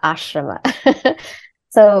Grihastha Ashrama.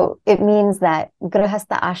 So it means that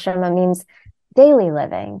Grihastha Ashrama means daily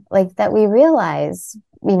living, like that we realize,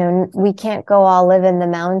 we can't go all live in the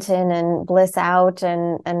mountain and bliss out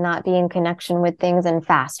and not be in connection with things and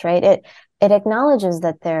fast, right? It acknowledges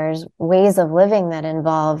that there's ways of living that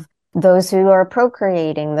involve those who are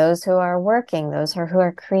procreating, those who are working, those who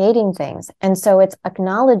are creating things. And so it's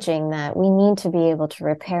acknowledging that we need to be able to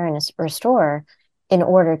repair and restore in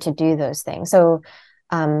order to do those things. So,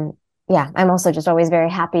 I'm also just always very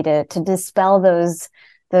happy to dispel those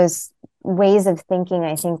ways of thinking,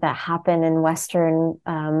 I think, that happen in Western,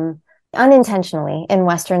 unintentionally in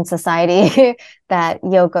Western society, that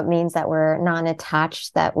yoga means that we're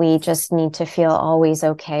non-attached, that we just need to feel always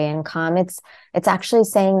okay and calm. It's actually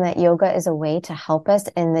saying that yoga is a way to help us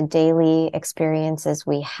in the daily experiences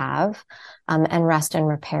we have, and rest and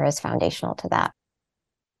repair is foundational to that.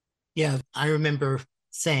 Yeah, I remember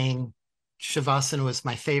saying Shavasana was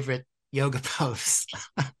my favorite yoga pose.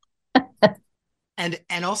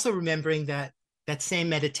 And also remembering that same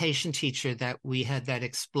meditation teacher that we had that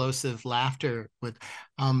explosive laughter with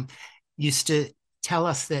used to tell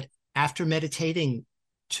us that after meditating,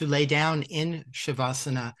 to lay down in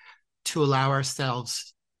Shavasana, to allow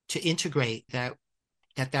ourselves to integrate that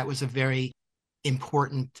was a very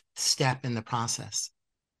important step in the process.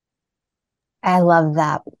 I love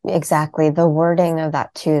that. Exactly. The wording of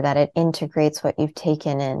that too, that it integrates what you've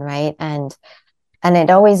taken in, right? And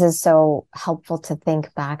it always is so helpful to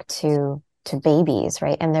think back to babies,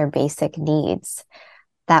 right? And their basic needs,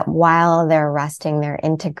 that while they're resting, they're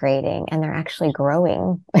integrating and they're actually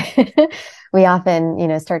growing. We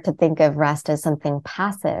often, start to think of rest as something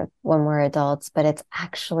passive when we're adults, but it's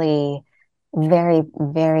actually very,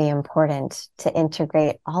 very important to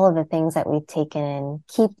integrate all of the things that we've taken in,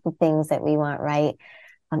 keep the things that we want, right?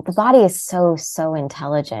 The body is so, so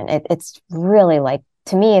intelligent. It's really like,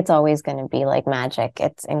 to me, it's always going to be like magic.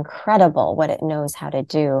 It's incredible what it knows how to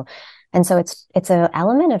do. And so it's an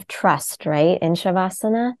element of trust, right? In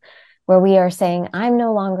Shavasana, where we are saying, I'm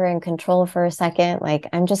no longer in control for a second. Like,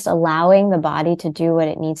 I'm just allowing the body to do what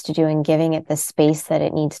it needs to do and giving it the space that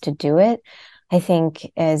it needs to do it. I think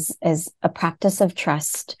is a practice of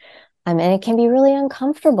trust. And it can be really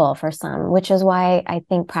uncomfortable for some, which is why I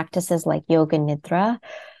think practices like yoga nidra,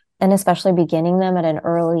 and especially beginning them at an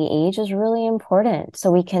early age, is really important.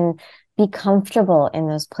 So we can be comfortable in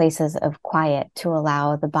those places of quiet to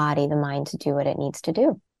allow the body, the mind to do what it needs to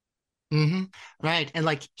do. Mm-hmm. Right. And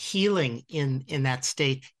like healing in that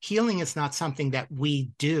state, healing is not something that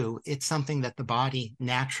we do. It's something that the body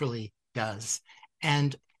naturally does.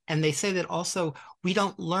 And they say that also we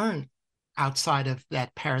don't learn outside of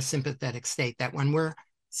that parasympathetic state, that when we're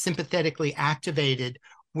sympathetically activated,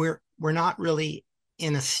 we're not really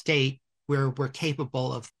in a state where we're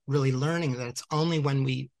capable of really learning. That it's only when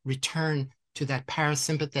we return to that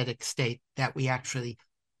parasympathetic state that we actually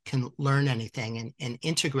can learn anything and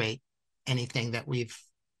integrate anything that we've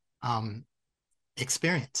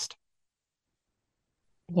experienced.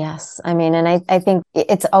 Yes. I mean, and I think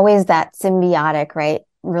it's always that symbiotic, right,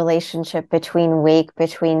 relationship between wake,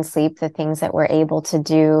 between sleep, the things that we're able to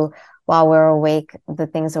do while we're awake, the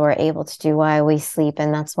things that we're able to do while we sleep.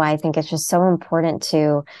 And that's why I think it's just so important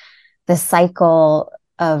to the cycle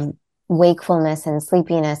of wakefulness and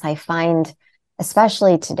sleepiness. I find,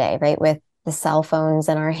 especially today, right, with the cell phones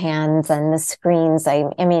in our hands and the screens, I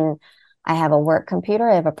mean, I have a work computer.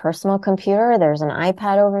 I have a personal computer. There's an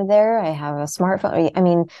iPad over there. I have a smartphone. I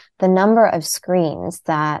mean, the number of screens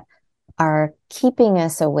that are keeping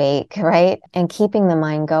us awake, right? And keeping the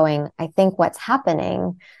mind going. I think what's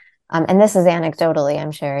happening, and this is anecdotally,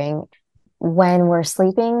 I'm sharing, when we're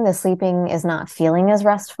sleeping, the sleeping is not feeling as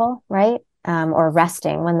restful, right? Or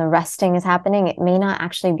resting. When the resting is happening, it may not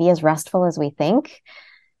actually be as restful as we think.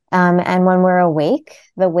 And when we're awake,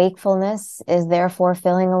 the wakefulness is therefore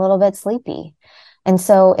feeling a little bit sleepy. And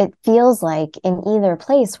so it feels like in either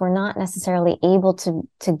place, we're not necessarily able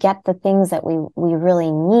to get the things that we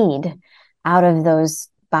really need out of those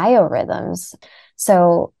biorhythms.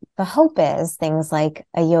 So the hope is things like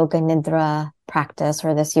a yoga nidra practice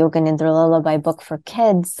or this yoga nidra lullaby book for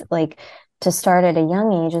kids, like to start at a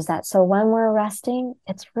young age, is that so when we're resting,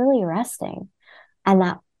 it's really resting. And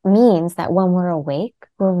that means that when we're awake,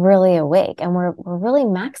 we're really awake, and we're really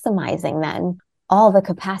maximizing then all the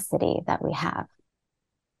capacity that we have.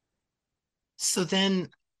 So then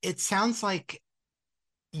it sounds like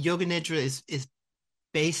yoga nidra is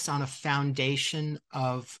based on a foundation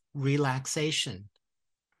of relaxation.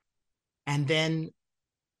 And then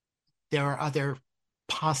there are other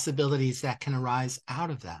possibilities that can arise out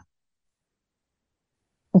of that.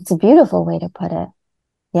 It's a beautiful way to put it.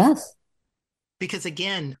 Yes. Because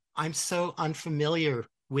again, I'm so unfamiliar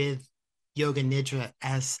with yoga nidra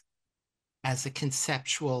as a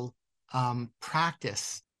conceptual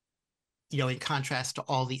practice, in contrast to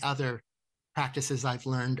all the other practices I've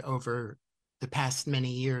learned over the past many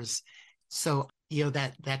years. So,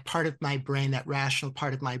 that part of my brain, that rational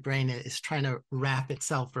part of my brain, is trying to wrap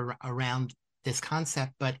itself around this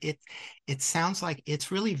concept, but it sounds like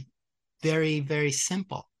it's really very, very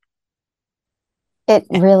simple. It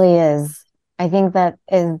really is. I think that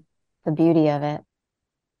is the beauty of it.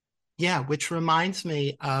 Yeah, which reminds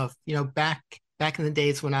me of, back in the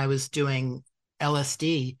days when I was doing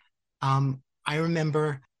LSD, I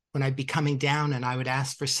remember when I'd be coming down and I would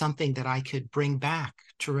ask for something that I could bring back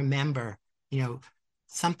to remember,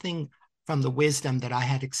 something from the wisdom that I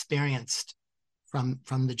had experienced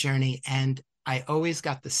from the journey. And I always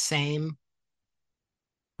got the same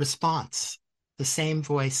response, the same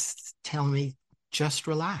voice telling me, just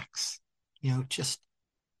relax, just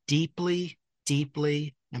deeply,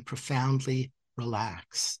 deeply and profoundly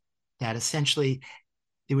relax. That essentially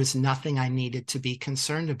there was nothing I needed to be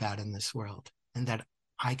concerned about in this world, and that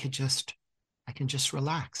I can just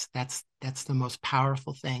relax. That's the most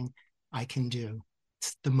powerful thing I can do.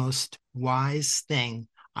 It's the most wise thing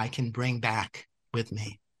I can bring back with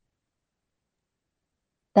me.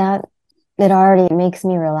 That it already makes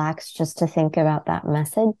me relax just to think about that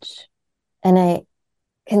message. And I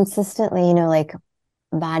consistently, like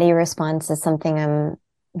body response is something I'm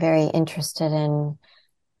very interested in,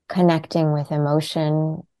 connecting with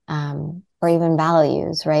emotion, or even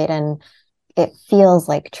values, right? And it feels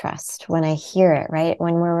like trust when I hear it, right?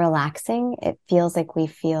 When we're relaxing, it feels like we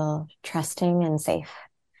feel trusting and safe.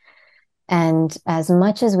 And as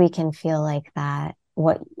much as we can feel like that,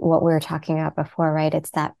 what we were talking about before, right?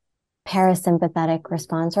 It's that parasympathetic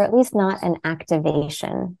response, or at least not an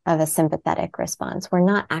activation of a sympathetic response. We're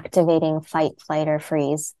not activating fight, flight, or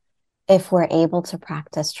freeze if we're able to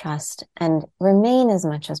practice trust and remain as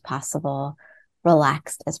much as possible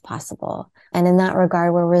relaxed as possible. And in that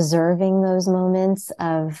regard, we're reserving those moments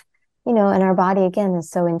of, and our body, again, is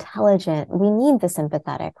so intelligent. We need the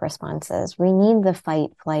sympathetic responses. We need the fight,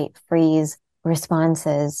 flight, freeze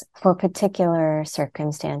responses for particular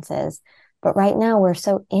circumstances. But right now we're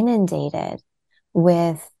so inundated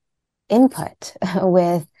with input,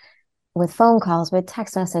 with phone calls, with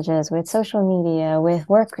text messages, with social media, with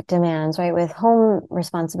work demands, right? With home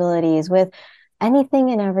responsibilities, with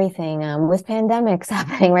anything and everything, with pandemics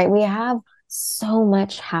happening, right? We have so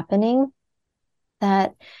much happening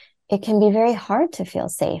that it can be very hard to feel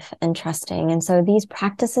safe and trusting. And so these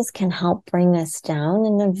practices can help bring us down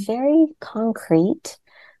in a very concrete,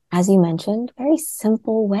 as you mentioned, very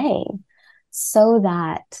simple way, so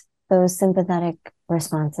that those sympathetic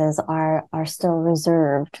responses are still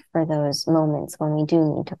reserved for those moments when we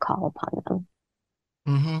do need to call upon them.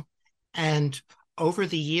 Mm-hmm. And over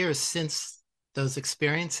the years since those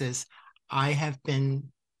experiences, I have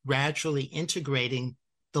been gradually integrating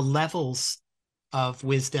the levels of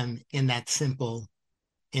wisdom in that simple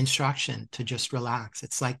instruction to just relax.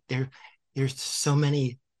 It's like there's so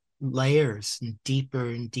many layers and deeper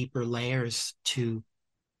layers to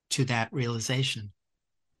that realization.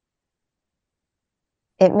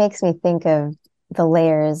 It makes me think of the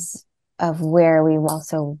layers of where we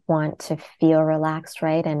also want to feel relaxed,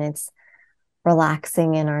 right? And it's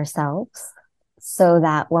relaxing in ourselves so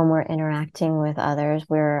that when we're interacting with others,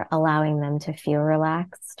 we're allowing them to feel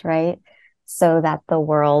relaxed, right? So that the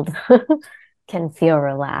world can feel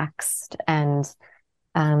relaxed. And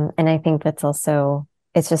I think that's also,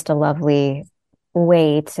 it's just a lovely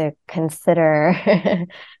way to consider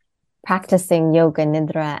practicing yoga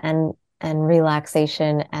nidra and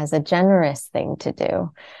relaxation as a generous thing to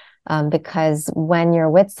do. Because when you're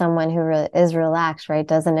with someone who is relaxed, right,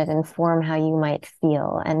 doesn't it inform how you might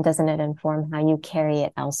feel, and doesn't it inform how you carry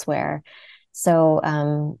it elsewhere? So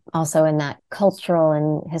also in that cultural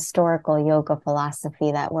and historical yoga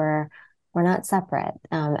philosophy that we're not separate,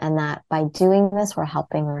 and that by doing this, we're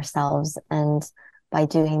helping ourselves, and by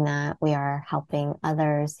doing that, we are helping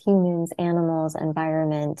others, humans, animals,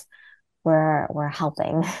 environment. We're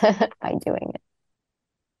helping by doing it.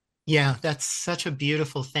 Yeah, that's such a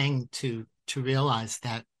beautiful thing to realize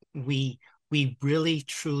that we really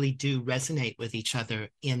truly do resonate with each other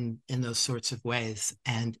in those sorts of ways.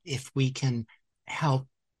 And if we can help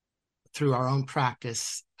through our own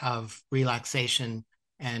practice of relaxation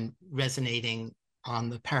and resonating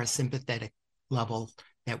on the parasympathetic level,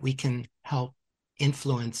 that we can help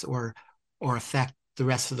influence or affect the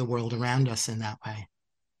rest of the world around us in that way.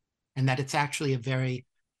 And that it's actually a very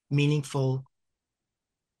meaningful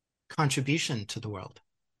contribution to the world,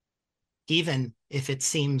 even if it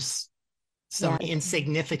seems so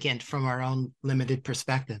insignificant from our own limited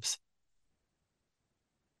perspectives.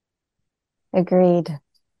 Agreed.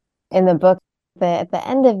 In the book, at the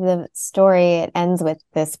end of the story, it ends with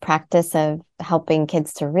this practice of helping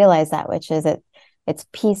kids to realize that, which is it's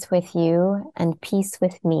peace with you and peace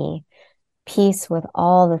with me, peace with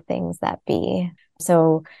all the things that be.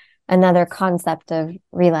 So another concept of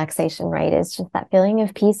relaxation, right, is just that feeling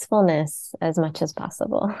of peacefulness as much as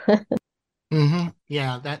possible. Mm-hmm.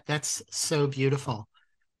 Yeah, that's so beautiful.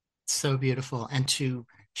 So beautiful. And to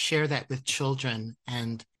share that with children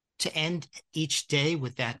and to end each day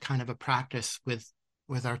with that kind of a practice with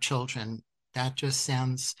our children, that just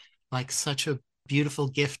sounds like such a beautiful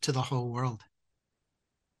gift to the whole world.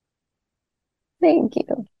 Thank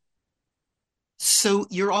you. So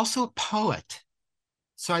you're also a poet.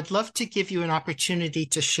 So I'd love to give you an opportunity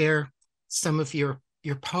to share some of your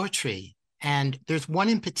poetry. And there's one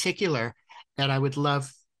in particular that I would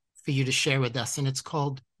love for you to share with us, and it's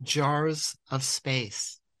called Jars of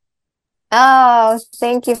Space. Oh,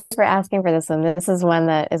 thank you for asking for this one. This is one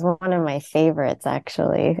that is one of my favorites,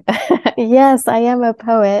 actually. Yes, I am a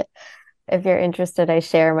poet. If you're interested, I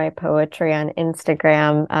share my poetry on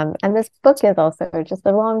Instagram. And this book is also just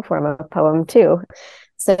a long form of poem, too.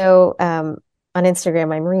 So on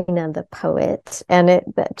Instagram, I'm Rina the poet. And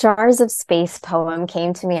the Jars of Space poem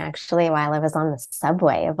came to me actually while I was on the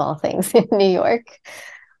subway, of all things, in New York.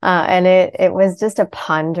 And it was just a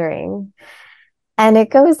pondering. And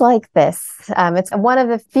it goes like this. It's one of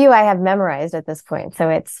the few I have memorized at this point. So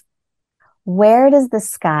it's, where does the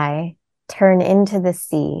sky turn into the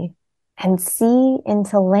sea, and sea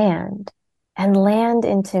into land, and land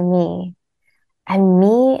into me, and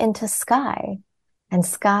me into sky, and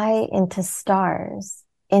sky into stars,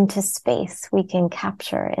 into space we can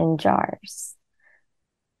capture in jars?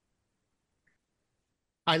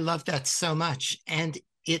 I love that so much. And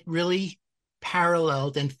it really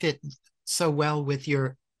paralleled and fit so well with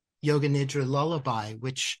your Yoga Nidra Lullaby,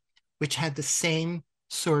 which had the same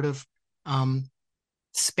sort of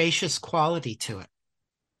spacious quality to it.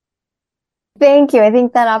 Thank you. I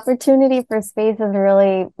think that opportunity for space is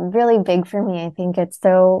really, really big for me. I think it's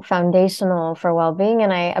so foundational for well-being,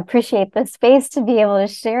 and I appreciate the space to be able to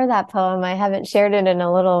share that poem. I haven't shared it in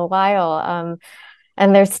a little while.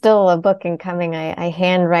 And there's still a book incoming. I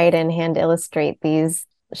hand write and hand illustrate these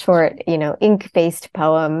short, ink-based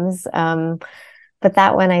poems. But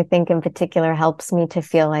that one, I think in particular, helps me to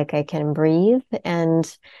feel like I can breathe and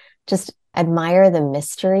just admire the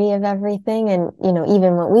mystery of everything. And,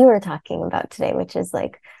 even what we were talking about today, which is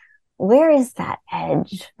like, where is that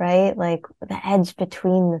edge, right? Like the edge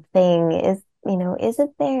between the thing is it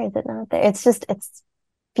there? Is it not there? It's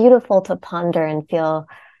beautiful to ponder and feel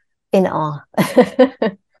in awe.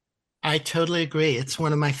 I totally agree. It's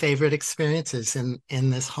one of my favorite experiences in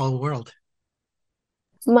this whole world.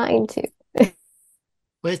 Mine too.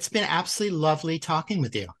 Well, it's been absolutely lovely talking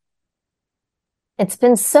with you. It's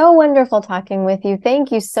been so wonderful talking with you.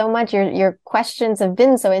 Thank you so much. Your questions have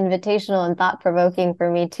been so invitational and thought-provoking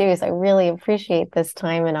for me too. So I really appreciate this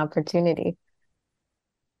time and opportunity.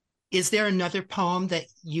 Is there another poem that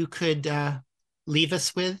you could leave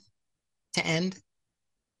us with to end?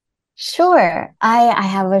 Sure. I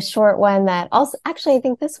have a short one that also, actually, I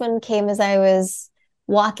think this one came as I was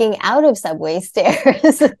walking out of subway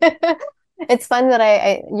stairs. It's fun that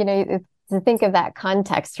I to think of that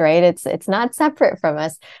context, right? It's not separate from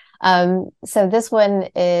us. So this one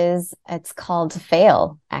it's called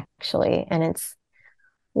Fail, actually. And it's,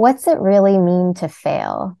 what's it really mean to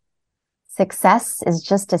fail? Success is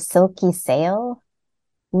just a silky sail.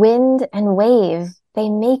 Wind and wave, they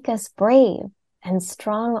make us brave, and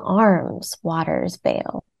strong arms waters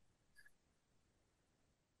bail.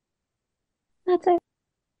 That's it.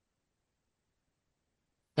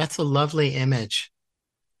 That's a lovely image.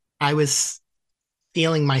 I was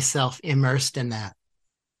feeling myself immersed in that.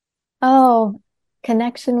 Oh,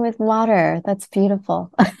 connection with water. That's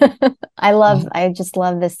beautiful. I just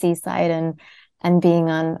love the seaside and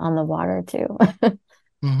being on the water too.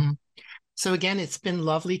 Mm-hmm. So again, it's been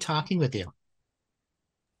lovely talking with you.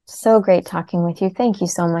 So great talking with you. Thank you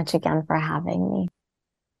so much again for having me.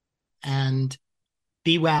 And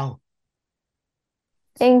be well.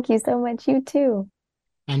 Thank you so much. You too.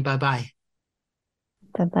 And bye-bye.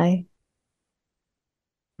 Bye-bye.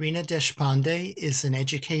 Rina Deshpande is an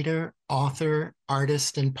educator, author,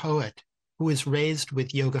 artist, and poet who was raised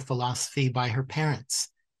with yoga philosophy by her parents.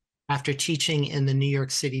 After teaching in the New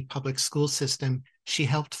York City public school system, she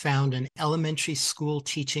helped found an elementary school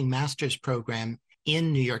teaching master's program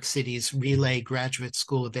in New York City's Relay Graduate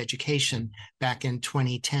School of Education back in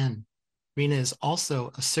 2010. Rina is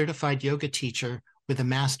also a certified yoga teacher with a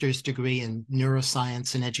master's degree in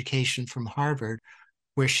neuroscience and education from Harvard,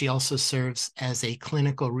 where she also serves as a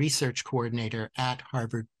clinical research coordinator at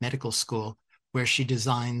Harvard Medical School, where she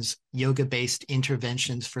designs yoga-based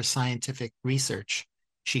interventions for scientific research.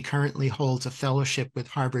 She currently holds a fellowship with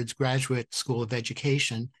Harvard's Graduate School of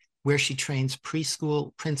Education, where she trains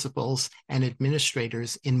preschool principals and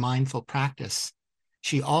administrators in mindful practice.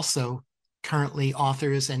 She also currently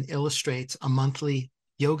authors and illustrates a monthly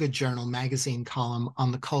Yoga Journal magazine column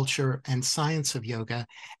on the culture and science of yoga,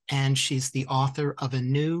 and she's the author of a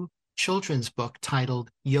new children's book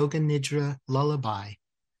titled Yoga Nidra Lullaby.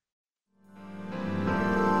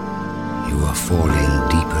 You are falling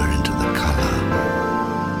deeper into the color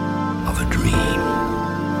of a dream.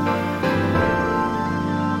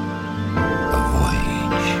 A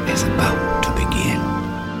voyage is about to begin.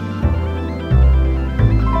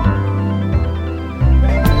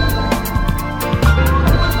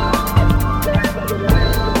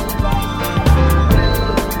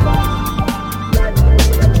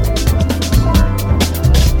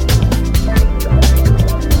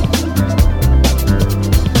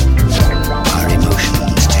 Our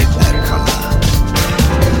emotions take their color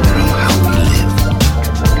from how we live.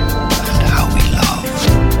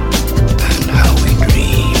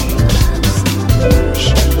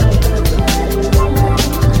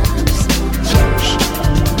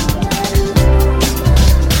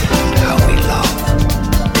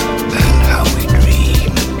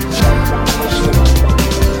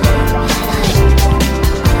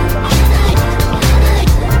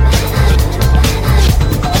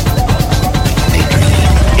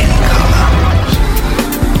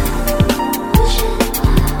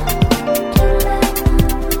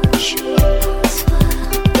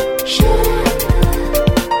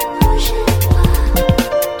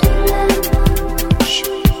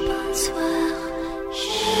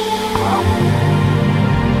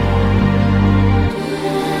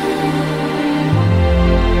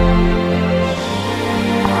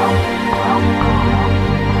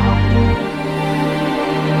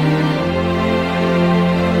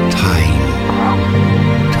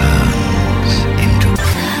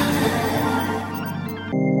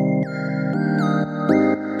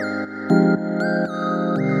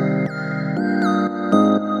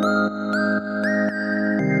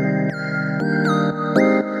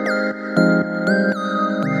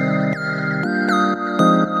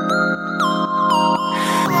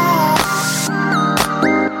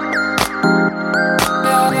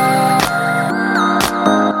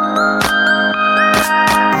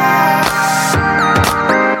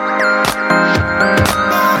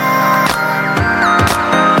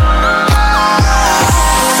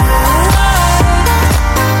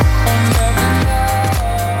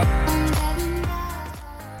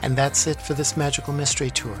 that's it for this Magical Mystery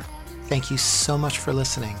Tour. Thank you so much for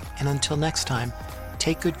listening, and until next time,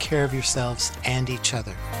 take good care of yourselves and each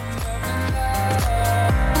other.